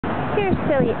Here's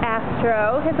silly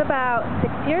Astro. He's about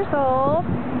 6 years old.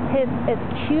 He's as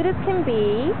cute as can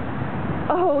be.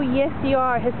 Oh, yes, you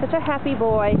are. He's such a happy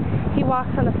boy. He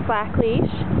walks on a slack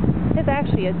leash. It's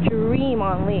actually a dream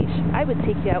on leash. I would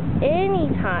take you out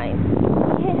anytime.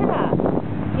 Yeah.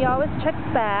 He always checks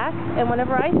back, and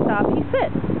whenever I stop, he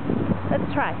sits. Let's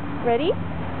try. Ready?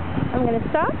 I'm going to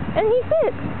stop, and he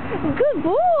sits. Good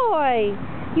boy!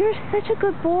 You're such a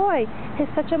good boy.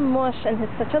 He's such a mush, and he's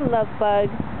such a love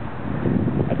bug.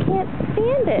 I can't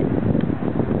stand it.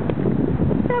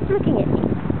 Stop looking at me.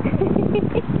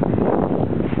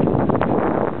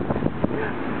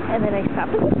 And then I stop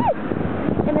and he sits.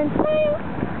 And then smile.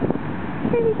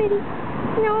 Pretty bitty.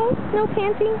 No, no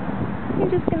panting.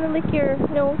 You're just going to lick your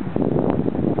nose.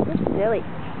 You're silly.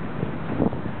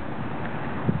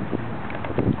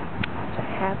 Such a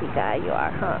happy guy you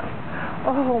are, huh?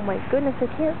 Oh my goodness, I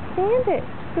can't stand it.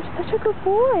 You're such a good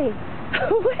boy.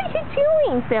 What are you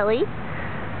doing, silly?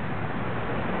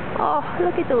 Oh,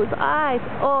 look at those eyes.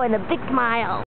 Oh, and a big smile.